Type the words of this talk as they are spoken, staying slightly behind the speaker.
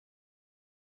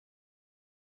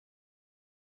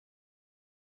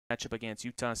matchup against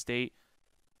Utah State.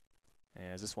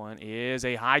 As this one is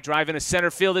a high drive into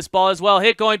center field. This ball is well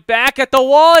hit, going back at the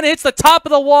wall, and hits the top of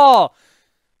the wall.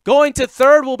 Going to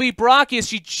third will be Brocky.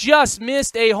 She just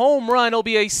missed a home run. It'll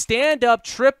be a stand-up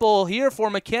triple here for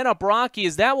McKenna Brocky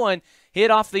as that one hit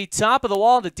off the top of the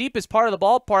wall, the deepest part of the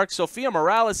ballpark. Sophia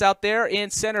Morales out there in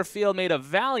center field made a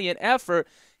valiant effort.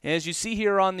 As you see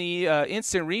here on the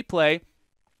instant replay,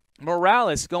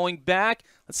 Morales going back.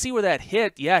 Let's see where that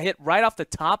hit. Yeah, hit right off the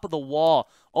top of the wall.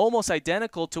 Almost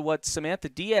identical to what Samantha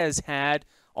Diaz had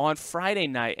on Friday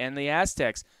night and the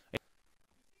Aztecs.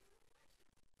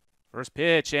 First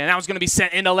pitch, and that was going to be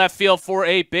sent into left field for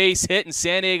a base hit, and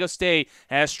San Diego State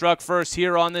has struck first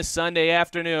here on this Sunday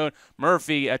afternoon.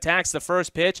 Murphy attacks the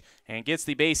first pitch and gets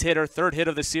the base hit, her third hit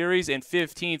of the series and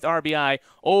 15th RBI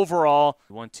overall.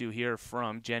 1-2 here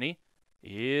from Jenny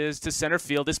is to center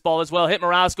field. This ball is well hit.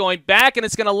 Morales going back, and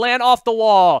it's going to land off the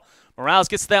wall. Morales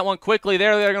gets to that one quickly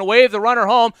there. They're going to wave the runner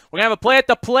home. We're going to have a play at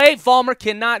the plate. Vollmer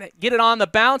cannot get it on the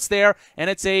bounce there, and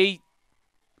it's a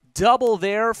double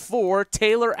there for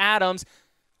Taylor Adams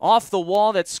off the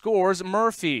wall that scores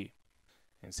Murphy.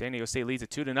 And San Diego State leads it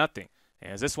 2-0.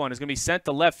 As this one is going to be sent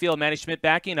to left field. Maddie Schmidt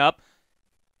backing up.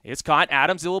 It's caught.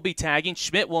 Adams will be tagging.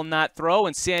 Schmidt will not throw,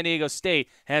 and San Diego State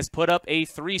has put up a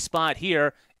 3 spot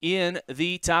here in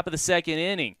the top of the second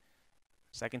inning.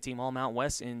 Second team All-Mountain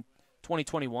West in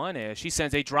 2021 as she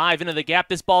sends a drive into the gap.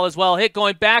 This ball is well hit,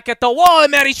 going back at the wall,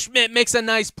 and Maddie Schmidt makes a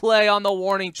nice play on the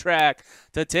warning track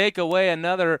to take away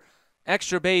another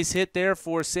extra base hit there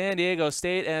for San Diego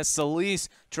State as Solis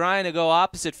trying to go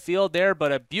opposite field there,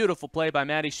 but a beautiful play by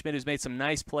Maddie Schmidt, who's made some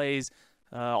nice plays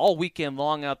all weekend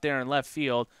long out there in left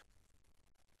field.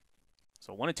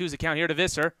 So 1-2 is the count here to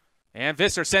Visser. And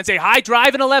Visser sends a high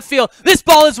drive into left field. This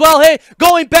ball is well hit,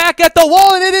 going back at the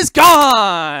wall, and it is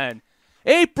gone.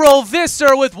 April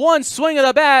Visser with one swing of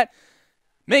the bat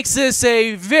makes this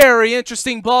a very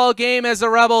interesting ball game as the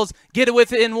Rebels get it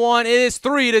within one. It is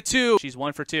 3-2. She's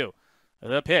 1 for 2.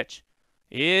 The pitch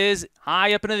is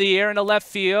high up into the air into left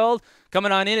field.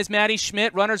 Coming on in is Maddie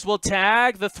Schmidt. Runners will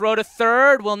tag. The throw to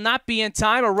third will not be in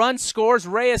time. A run scores.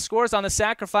 Reyes scores on the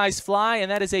sacrifice fly,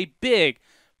 and that is a big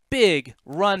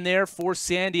run there for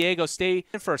San Diego State.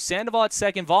 First, Sandoval at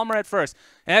second, Vollmer at first.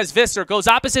 As Visser goes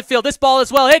opposite field, this ball is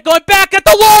well hit, going back at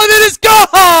the wall, and it is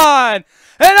gone!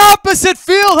 An opposite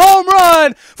field home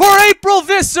run for April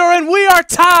Visser, and we are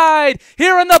tied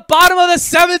here in the bottom of the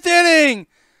 7th inning.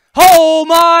 Oh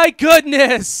my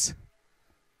goodness!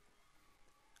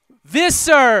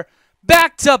 Visser,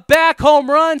 back-to-back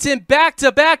home runs in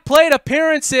back-to-back plate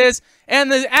appearances, and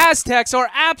the Aztecs are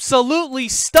absolutely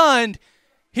stunned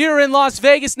here in Las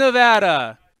Vegas,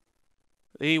 Nevada.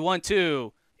 The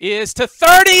 1-2 is to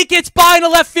third. He gets by into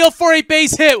left field for a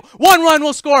base hit. 1 run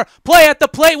will score. Play at the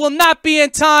plate will not be in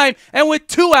time. And with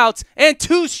 2 outs and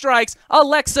 2 strikes,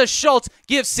 Alexa Schultz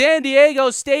gives San Diego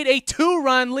State a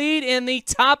 2-run lead in the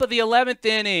top of the 11th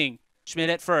inning. Schmidt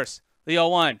at first. The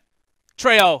 0-1.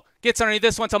 Trejo gets underneath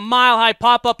this one. It's a mile-high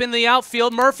pop-up in the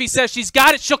outfield. Murphy says she's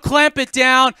got it. She'll clamp it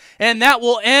down, and that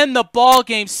will end the ball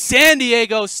game. San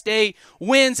Diego State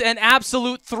wins an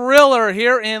absolute thriller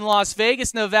here in Las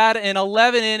Vegas, Nevada in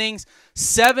 11 innings,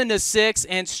 7-6,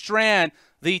 and Strand,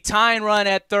 the tying run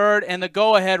at third and the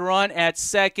go-ahead run at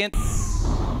second.